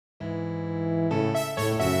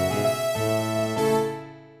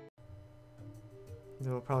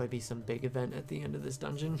will probably be some big event at the end of this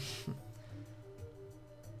dungeon.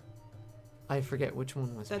 I forget which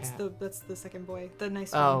one was That's Pat. that's the second boy. The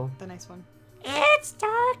nice Oh. one. The nice one. It's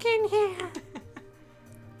dark in here.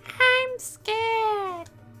 I'm scared.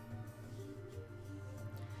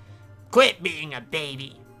 Quit being a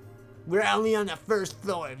baby. We're only on the first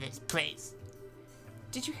floor of this place.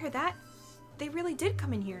 Did you hear that? They really did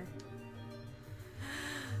come in here.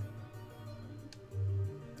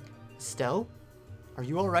 Stell? Are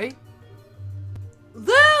you alright?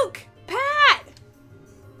 Luke! Pat!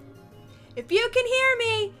 If you can hear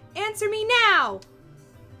me, answer me now!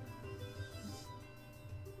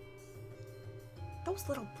 Those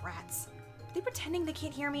little brats. Are they pretending they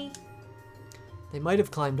can't hear me? They might have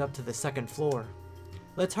climbed up to the second floor.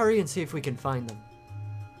 Let's hurry and see if we can find them.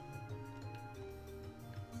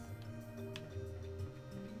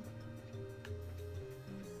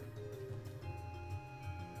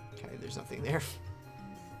 Okay, there's nothing there.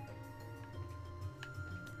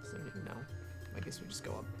 Is there anything? No. I guess we just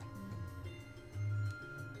go up.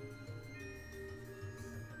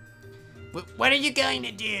 What are you going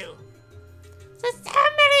to do?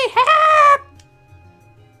 Somebody help!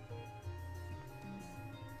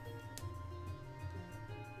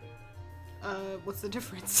 What's the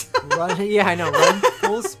difference? Run, yeah, I know. Run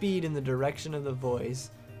full speed in the direction of the voice.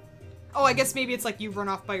 Oh, I guess maybe it's like you run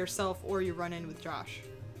off by yourself or you run in with Josh.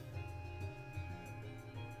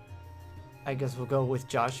 I guess we'll go with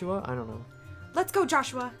Joshua? I don't know. Let's go,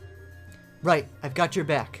 Joshua. Right, I've got your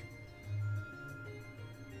back.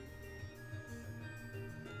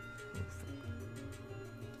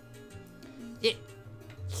 You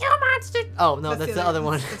monster! Oh, no, that's the other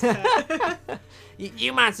one.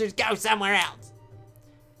 You monsters go somewhere else.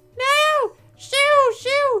 No! Shoo!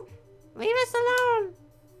 Shoo! Leave us alone!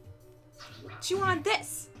 Chew on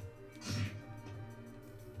this.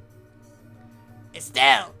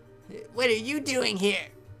 Estelle, what are you doing here?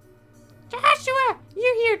 Joshua!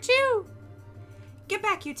 You're here too! Get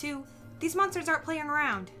back, you two. These monsters aren't playing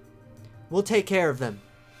around. We'll take care of them.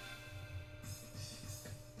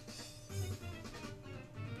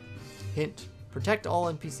 Hint. Protect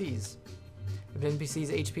all NPCs. If an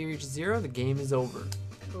NPC's HP reaches 0, the game is over.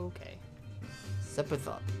 Okay. Sepith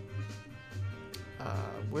up.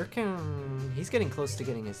 Where can... He's getting close to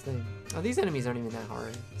getting his thing. Oh, these enemies aren't even that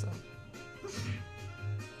hard, so...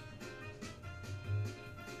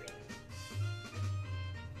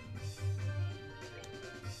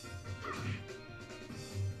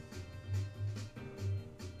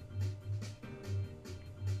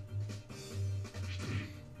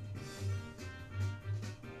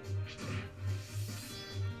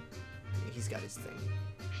 He's got his thing.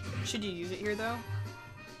 Should you use it here, though?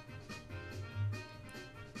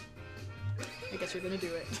 I guess you're gonna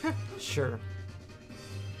do it. Sure.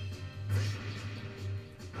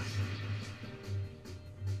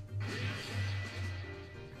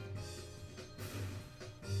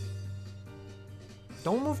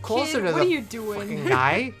 Don't move closer Kid, to what the are you doing? fucking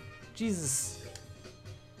guy. Jesus.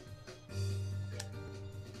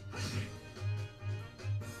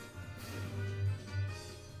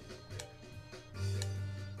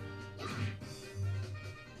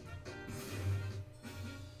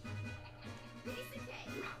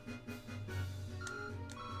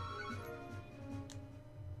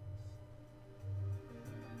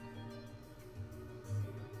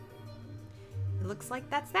 It looks like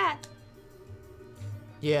that's that.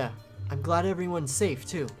 Yeah, I'm glad everyone's safe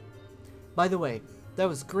too. By the way, that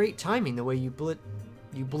was great timing the way you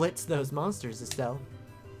blitzed those monsters, Estelle.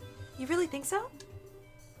 You really think so?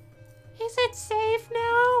 Is it safe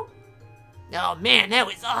now? Oh man, that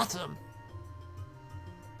was awesome.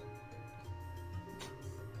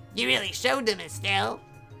 You really showed them, Estelle.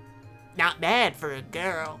 Not bad for a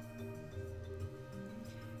girl.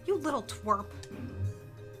 You little twerp.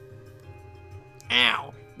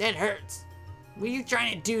 Ow, that hurts. What are you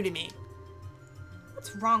trying to do to me?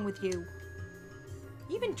 What's wrong with you?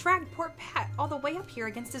 You even dragged poor Pat all the way up here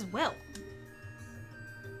against his will.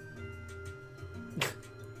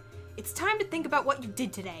 It's time to think about what you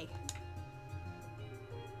did today.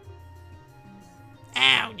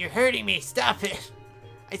 Ow, you're hurting me. Stop it.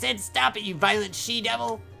 I said stop it, you violent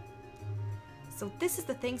she-devil. So this is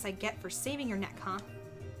the things I get for saving your neck, huh?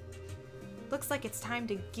 Looks like it's time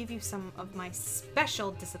to give you some of my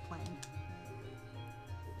special discipline.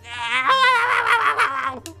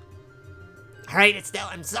 Alright, Estelle,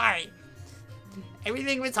 I'm sorry.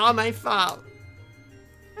 Everything was all my fault.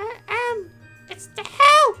 It's the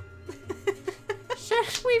hell!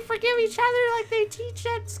 Should we forgive each other like they teach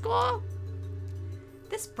at school?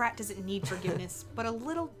 This brat doesn't need forgiveness, but a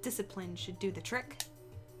little discipline should do the trick.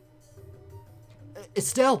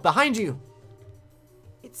 Estelle, behind you!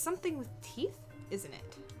 It's something with teeth, isn't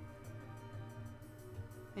it?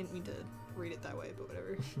 I didn't mean to read it that way, but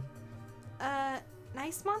whatever.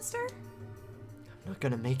 Nice monster? I'm not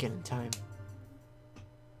gonna make it in time.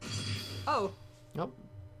 Oh. Nope.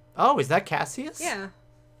 Oh, is that Cassius? Yeah.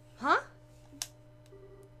 Huh?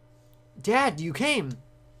 Dad, you came!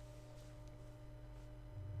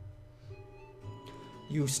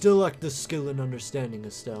 You still lack the skill and understanding,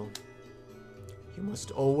 Estelle. You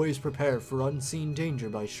must always prepare for unseen danger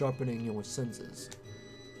by sharpening your senses.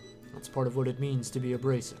 That's part of what it means to be a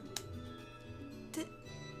bracer.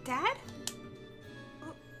 Dad?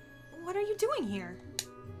 What are you doing here?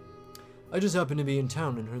 I just happened to be in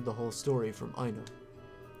town and heard the whole story from Ina.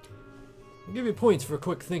 I'll give you points for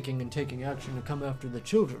quick thinking and taking action to come after the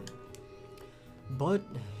children. But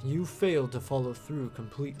you failed to follow through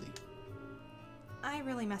completely. I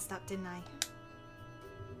really messed up, didn't I?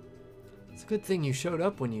 It's a good thing you showed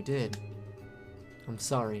up when you did. I'm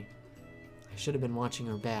sorry. I should have been watching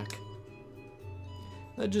her back.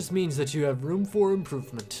 That just means that you have room for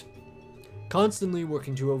improvement. Constantly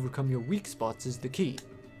working to overcome your weak spots is the key.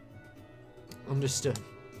 Understood.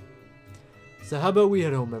 So how about we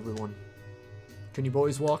head home, everyone? Can you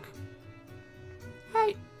boys walk?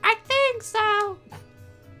 I think so.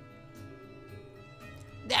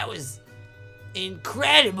 That was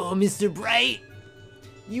incredible, Mr. Bright.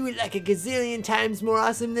 You were like a gazillion times more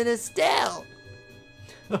awesome than Estelle.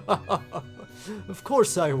 Of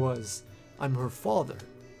course I was. I'm her father.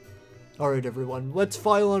 Alright, everyone, let's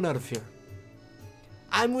file on out of here.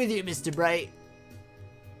 I'm with you, Mr. Bright.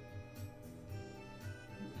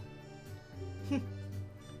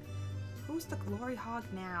 Who's the glory hog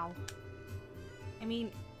now? I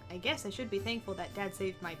mean, I guess I should be thankful that Dad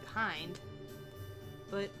saved my behind.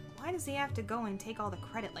 But why does he have to go and take all the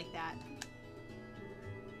credit like that?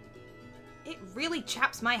 It really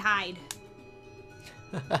chaps my hide.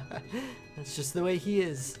 That's just the way he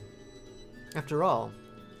is. After all,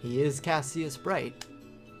 he is Cassius Bright.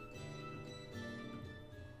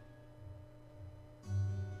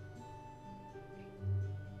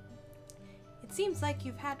 It seems like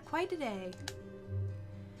you've had quite a day.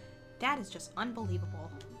 Dad is just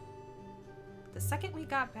unbelievable. The second we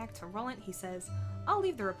got back to Roland, he says, "I'll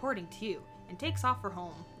leave the reporting to you," and takes off for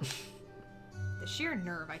home. The sheer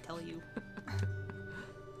nerve, I tell you.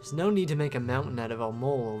 There's no need to make a mountain out of a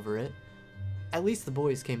mole over it. At least the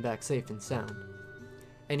boys came back safe and sound.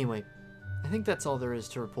 Anyway, I think that's all there is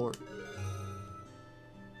to report.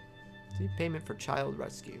 See, payment for child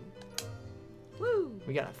rescue. Woo!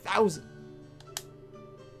 We got 1,000.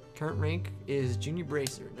 Current rank is Junior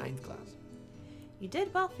Bracer, 9th class. You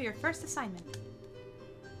did well for your first assignment.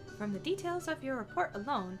 From the details of your report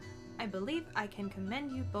alone, I believe I can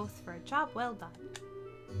commend you both for a job well done.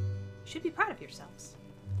 You should be proud of yourselves.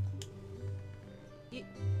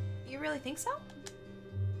 You really think so?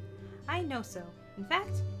 I know so. In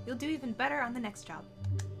fact, you'll do even better on the next job.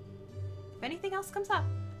 If anything else comes up,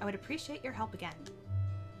 I would appreciate your help again.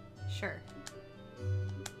 Sure.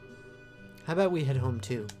 How about we head home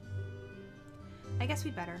too? I guess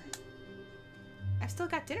we'd better. I've still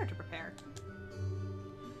got dinner to prepare.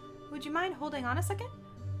 Would you mind holding on a second?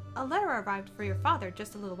 A letter arrived for your father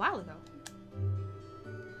just a little while ago.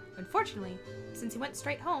 Unfortunately, since he went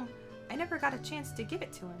straight home, I never got a chance to give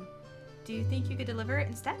it to him. Do you think you could deliver it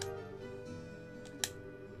instead?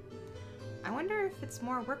 I wonder if it's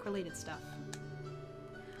more work-related stuff.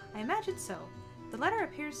 I imagine so. The letter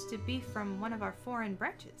appears to be from one of our foreign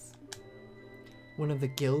branches. One of the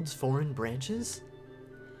guild's foreign branches?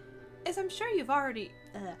 As I'm sure you already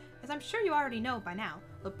know by now,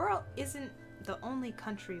 Liberl isn't the only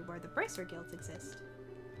country where the Bracer Guilds exist.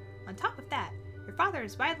 On top of that, your father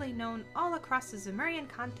is widely known all across the Zemurian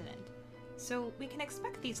continent, so we can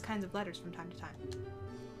expect these kinds of letters from time to time.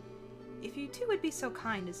 If you two would be so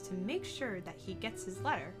kind as to make sure that he gets his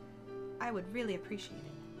letter, I would really appreciate it.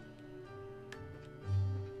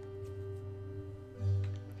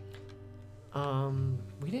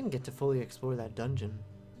 We didn't get to fully explore that dungeon.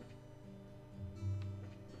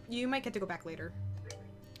 You might get to go back later.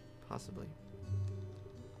 Possibly.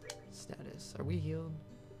 Status. Are we healed?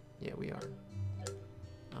 Yeah, we are.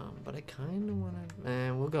 But I kind of want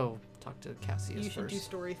to... we'll go talk to Cassius You should first. do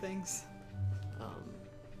story things.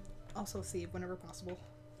 Also save whenever possible.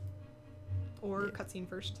 Or Yeah. cutscene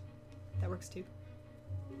first. That works too.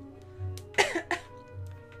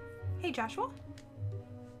 Hey, Joshua?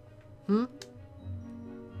 Hmm?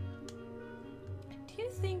 Do you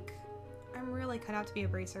think I'm really cut out to be a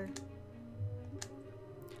bracer?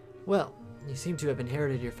 Well, you seem to have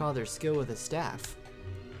inherited your father's skill with his staff.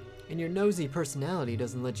 And your nosy personality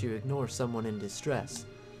doesn't let you ignore someone in distress.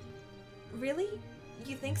 Really?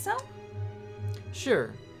 You think so?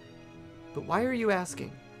 Sure. But why are you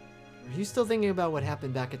asking? Are you still thinking about what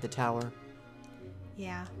happened back at the tower?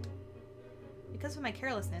 Yeah. Because of my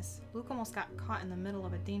carelessness, Luke almost got caught in the middle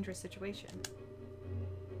of a dangerous situation.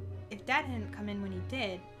 If Dad hadn't come in when he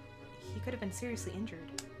did, he could have been seriously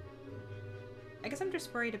injured. I guess I'm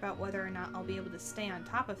just worried about whether or not I'll be able to stay on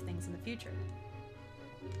top of things in the future.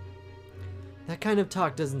 That kind of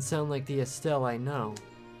talk doesn't sound like the Estelle I know.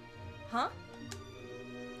 Huh?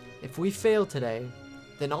 If we fail today,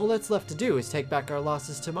 then all that's left to do is take back our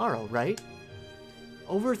losses tomorrow, right?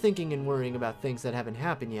 Overthinking and worrying about things that haven't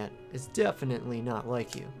happened yet is definitely not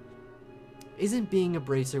like you. Isn't being a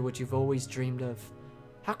bracer what you've always dreamed of?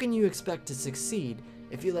 How can you expect to succeed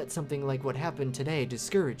if you let something like what happened today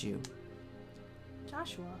discourage you?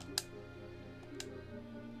 Joshua.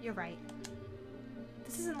 You're right.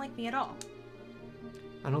 This isn't like me at all.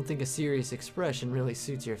 I don't think a serious expression really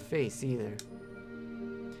suits your face either.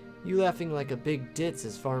 You laughing like a big ditz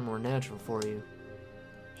is far more natural for you.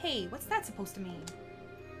 Hey, what's that supposed to mean?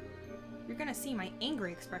 You're gonna see my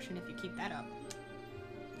angry expression if you keep that up.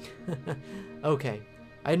 Okay,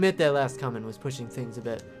 I admit that last comment was pushing things a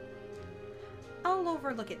bit. I'll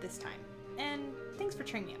overlook it this time, and thanks for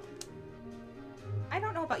cheering me up. I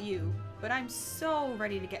don't know about you, but I'm so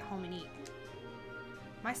ready to get home and eat.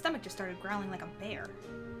 My stomach just started growling like a bear.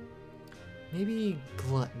 Maybe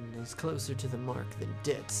glutton is closer to the mark than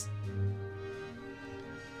ditz.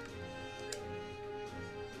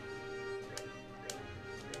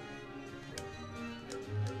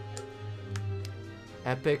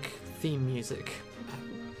 Epic theme music.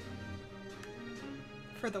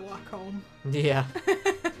 For the walk home. Yeah,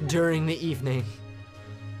 during the evening.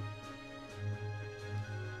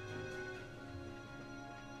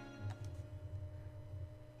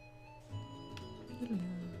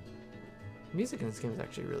 Music in this game is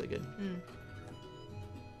actually really good.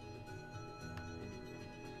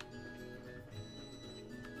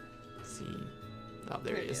 Let's see. Oh,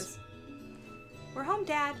 there he is. We're home,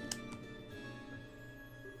 Dad.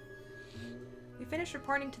 We finished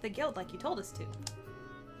reporting to the guild like you told us to.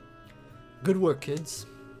 Good work, kids.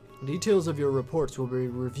 Details of your reports will be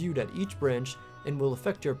reviewed at each branch and will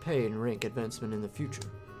affect your pay and rank advancement in the future.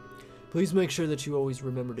 Please make sure that you always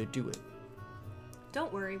remember to do it.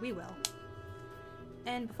 Don't worry, we will.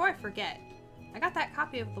 And before I forget, I got that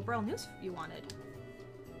copy of the Braille News you wanted.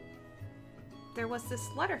 There was this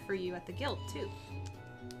letter for you at the guild, too.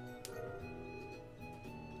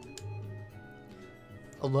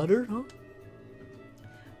 A letter, huh?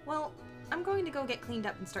 Well, I'm going to go get cleaned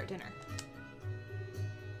up and start dinner.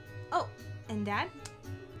 Oh, and Dad?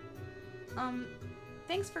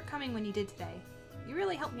 Thanks for coming when you did today. You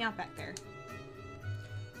really helped me out back there.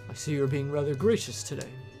 I see you're being rather gracious today.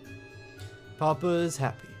 Papa is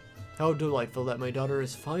happy. How delightful that my daughter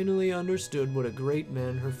has finally understood what a great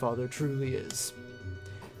man her father truly is.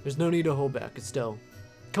 There's no need to hold back, Estelle.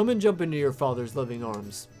 Come and jump into your father's loving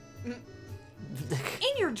arms. In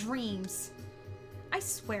your dreams! I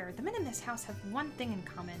swear, the men in this house have one thing in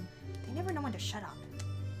common. They never know when to shut up.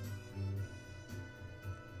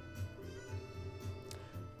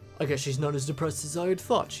 I guess she's not as depressed as I had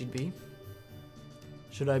thought she'd be.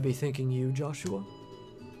 Should I be thanking you, Joshua?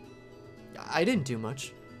 I didn't do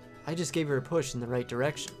much. I just gave her a push in the right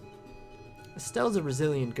direction. Estelle's a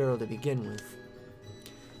resilient girl to begin with.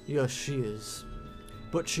 Yes, she is.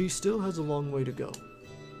 But she still has a long way to go.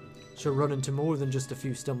 She'll run into more than just a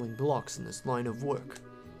few stumbling blocks in this line of work.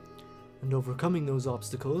 And overcoming those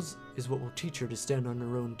obstacles is what will teach her to stand on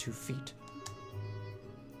her own 2 feet.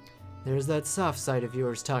 There's that soft side of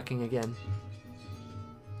yours talking again.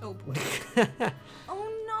 Oh boy. Oh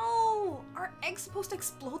no! Are eggs supposed to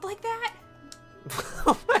explode like that?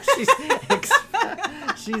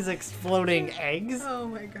 She's exploding eggs? Oh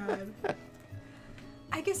my god.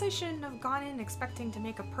 I guess I shouldn't have gone in expecting to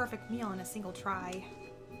make a perfect meal in a single try.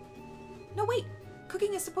 No, wait!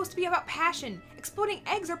 Cooking is supposed to be about passion. Exploding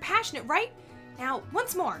eggs are passionate, right? Now,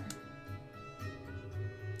 once more.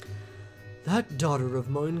 That daughter of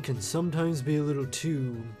mine can sometimes be a little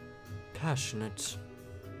too passionate.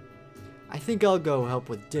 I think I'll go help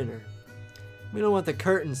with dinner. We don't want the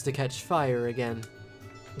curtains to catch fire again.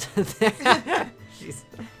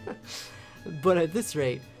 But at this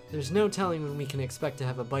rate, there's no telling when we can expect to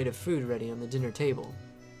have a bite of food ready on the dinner table.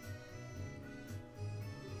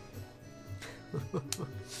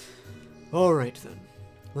 Alright then.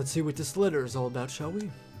 Let's see what this letter is all about, shall we?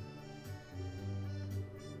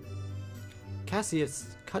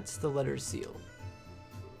 Cassius cuts the letter seal.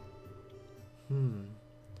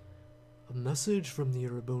 A message from the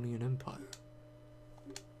Erebonian Empire.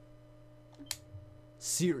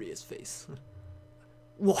 Serious face.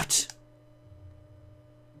 What?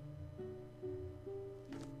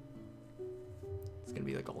 It's gonna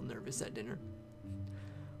be like all nervous at dinner.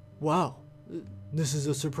 Wow, this is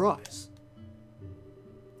a surprise.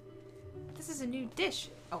 This is a new dish.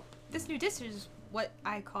 Oh, this new dish is what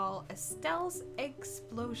I call Estelle's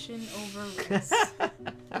explosion over rice.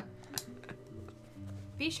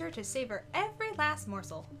 Be sure to savor every last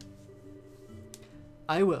morsel.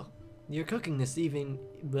 I will. Your cooking this evening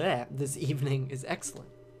is excellent.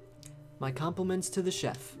 My compliments to the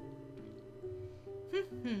chef.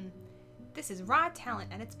 This is raw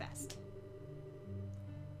talent at its best.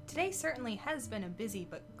 Today certainly has been a busy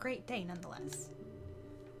but great day nonetheless.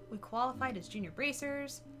 We qualified as junior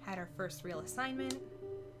bracers, had our first real assignment,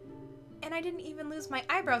 and I didn't even lose my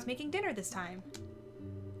eyebrows making dinner this time.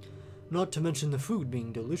 Not to mention the food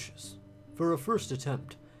being delicious. For a first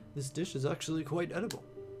attempt, this dish is actually quite edible.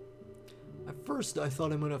 At first, I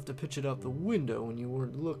thought I might have to pitch it out the window when you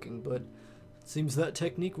weren't looking, but it seems that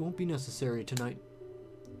technique won't be necessary tonight.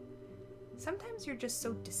 Sometimes you're just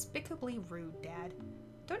so despicably rude, Dad.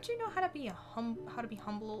 Don't you know how to be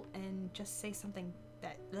humble and just say something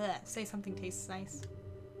tastes nice?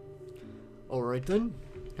 All right then.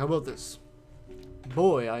 How about this?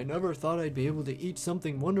 Boy, I never thought I'd be able to eat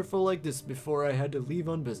something wonderful like this before I had to leave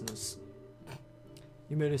on business.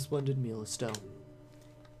 You made a splendid meal, Estelle.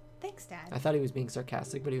 Thanks, Dad. I thought he was being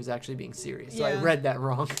sarcastic, but he was actually being serious, so Yeah. I read that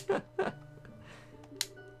wrong.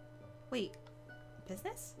 Wait,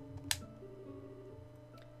 business?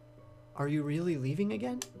 Are you really leaving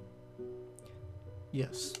again?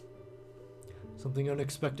 Yes. Something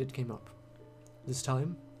unexpected came up. This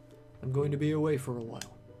time, I'm going to be away for a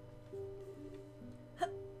while.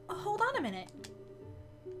 Hold on a minute.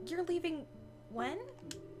 You're leaving when?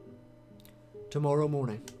 Tomorrow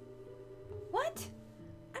morning. What?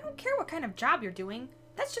 I don't care what kind of job you're doing.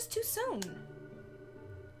 That's just too soon.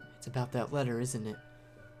 It's about that letter, isn't it?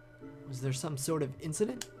 Was there some sort of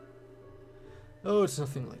incident? Oh, it's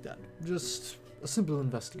nothing like that. Just a simple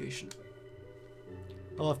investigation.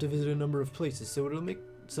 I'll have to visit a number of places,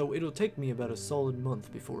 so it'll take me about a solid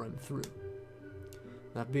month before I'm through.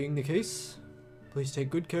 That being the case, please take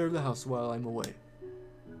good care of the house while I'm away.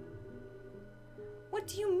 What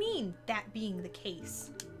do you mean, that being the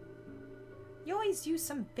case? You always use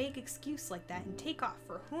some vague excuse like that and take off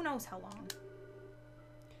for who knows how long.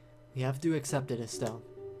 We have to accept it, Estelle.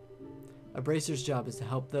 A bracer's job is to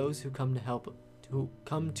help those who come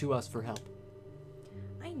to us for help.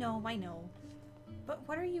 I know. But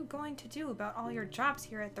what are you going to do about all your jobs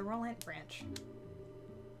here at the Roland branch?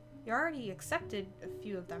 You already accepted a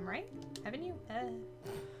few of them, right? Haven't you?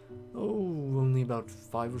 Oh, only about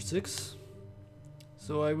 5 or 6.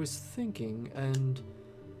 So I was thinking, and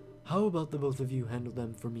how about the both of you handle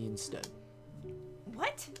them for me instead?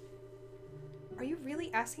 What? Are you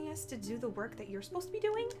really asking us to do the work that you're supposed to be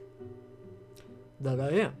doing? That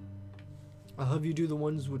I am. I'll have you do the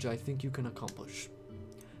ones which I think you can accomplish.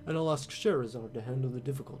 And I'll ask Sherazade to handle the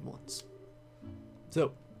difficult ones.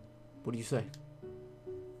 So, what do you say?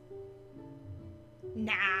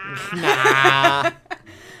 Nah.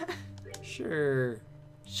 Sure.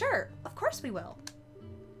 Sure, of course we will.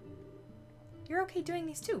 You're okay doing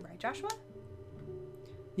these too, right, Joshua?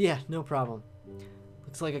 Yeah, no problem.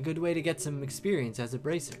 Looks like a good way to get some experience as a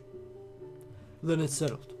bracer. Then it's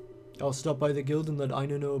settled. I'll stop by the guild and let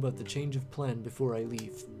Ina know about the change of plan before I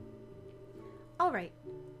leave. Alright.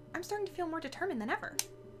 I'm starting to feel more determined than ever.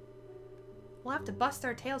 We'll have to bust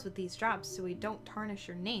our tails with these jobs so we don't tarnish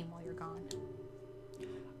your name while you're gone.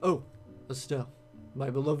 Oh, Estelle, my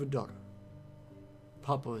beloved daughter.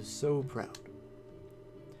 Papa is so proud.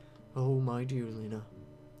 Oh, my dear Lena,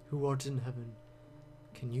 who art in heaven,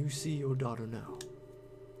 can you see your daughter now?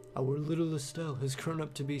 Our little Estelle has grown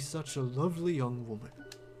up to be such a lovely young woman.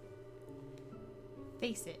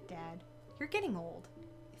 Face it, Dad. You're getting old.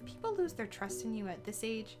 If people lose their trust in you at this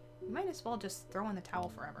age, you might as well just throw in the towel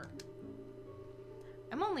forever.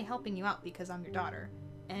 I'm only helping you out because I'm your daughter,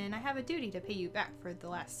 and I have a duty to pay you back for the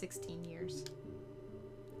last 16 years.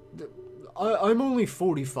 I'm only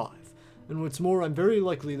 45, and what's more, I'm very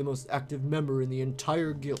likely the most active member in the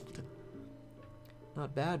entire guild.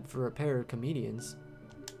 Not bad for a pair of comedians.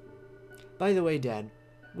 By the way, Dad,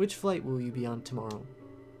 which flight will you be on tomorrow?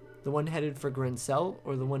 The one headed for Grencel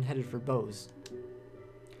or the one headed for Bose?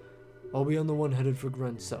 I'll be on the one headed for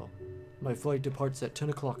Grencel. My flight departs at 10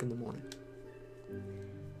 o'clock in the morning.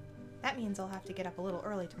 That means I'll have to get up a little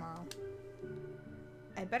early tomorrow.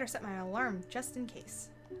 I'd better set my alarm just in case.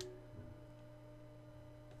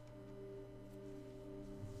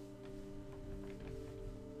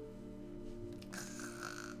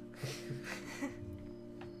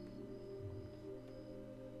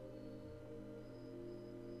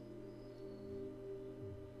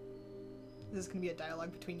 this is gonna be a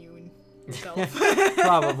dialogue between you and yourself.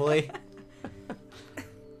 Probably.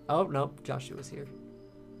 Oh, no, Joshua's here.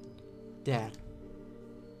 Dad.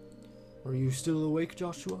 Are you still awake,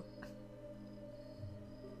 Joshua?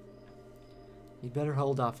 You'd better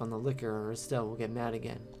hold off on the liquor or Estelle will get mad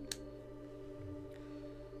again.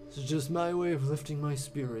 This is just my way of lifting my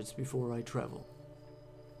spirits before I travel.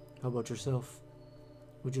 How about yourself?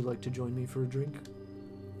 Would you like to join me for a drink?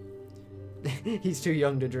 He's too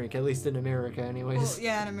young to drink, at least in America anyways. Well,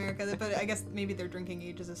 yeah, in America, but I guess maybe their drinking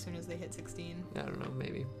age is as soon as they hit 16. I don't know,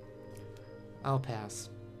 maybe. I'll pass.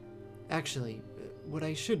 Actually, what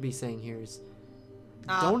I should be saying here is,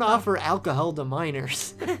 don't offer alcohol to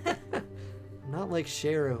minors. Not like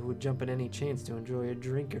Shara, who would jump at any chance to enjoy a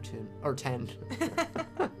drink or two, or 10.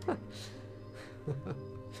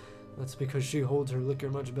 That's because she holds her liquor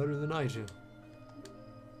much better than I do.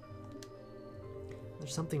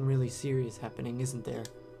 There's something really serious happening, isn't there?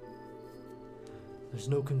 There's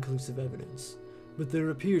no conclusive evidence, but there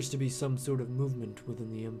appears to be some sort of movement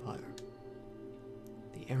within the Empire.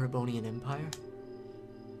 The Erebonian Empire?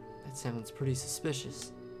 That sounds pretty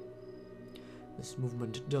suspicious. This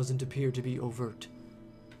movement doesn't appear to be overt.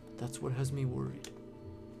 That's what has me worried.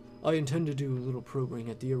 I intend to do a little probing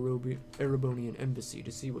at the Erebonian embassy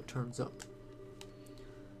to see what turns up.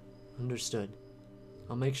 Understood.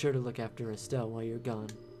 I'll make sure to look after Estelle while you're gone.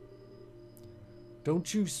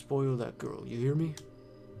 Don't you spoil that girl, you hear me?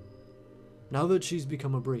 Now that she's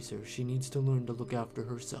become a bracer, she needs to learn to look after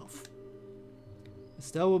herself.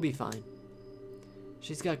 Estelle will be fine.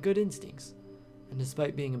 She's got good instincts, and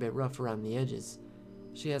despite being a bit rough around the edges,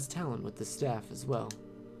 she has talent with the staff as well.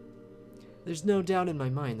 There's no doubt in my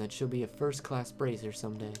mind that she'll be a first-class bracer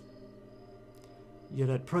someday. Yet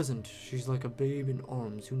at present, she's like a babe in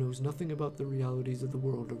arms who knows nothing about the realities of the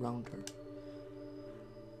world around her.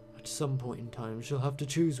 At some point in time, she'll have to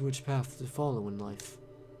choose which path to follow in life.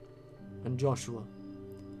 And Joshua,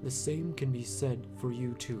 the same can be said for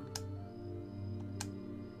you too.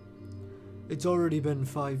 It's already been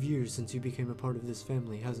 5 years since you became a part of this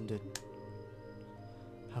family, hasn't it?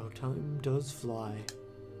 How time does fly.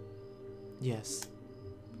 Yes,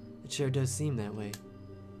 it sure does seem that way.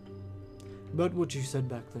 About what you said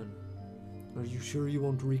back then, are you sure you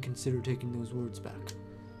won't reconsider taking those words back?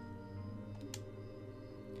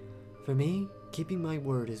 For me, keeping my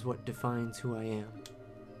word is what defines who I am.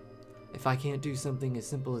 If I can't do something as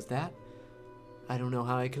simple as that, I don't know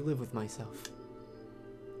how I could live with myself.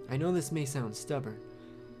 I know this may sound stubborn,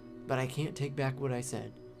 but I can't take back what I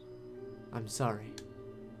said. I'm sorry.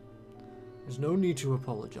 There's no need to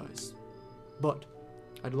apologize. But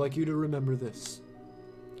I'd like you to remember this.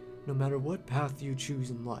 No matter what path you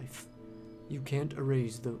choose in life, you can't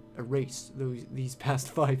erase these past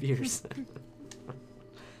 5 years.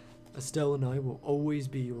 Estelle and I will always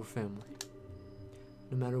be your family,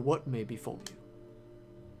 no matter what may befall you.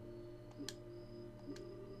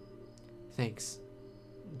 Thanks,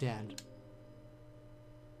 Dad.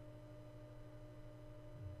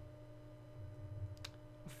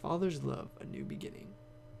 A father's love, a new beginning.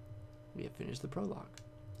 We have finished the prologue.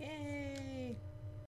 Yay!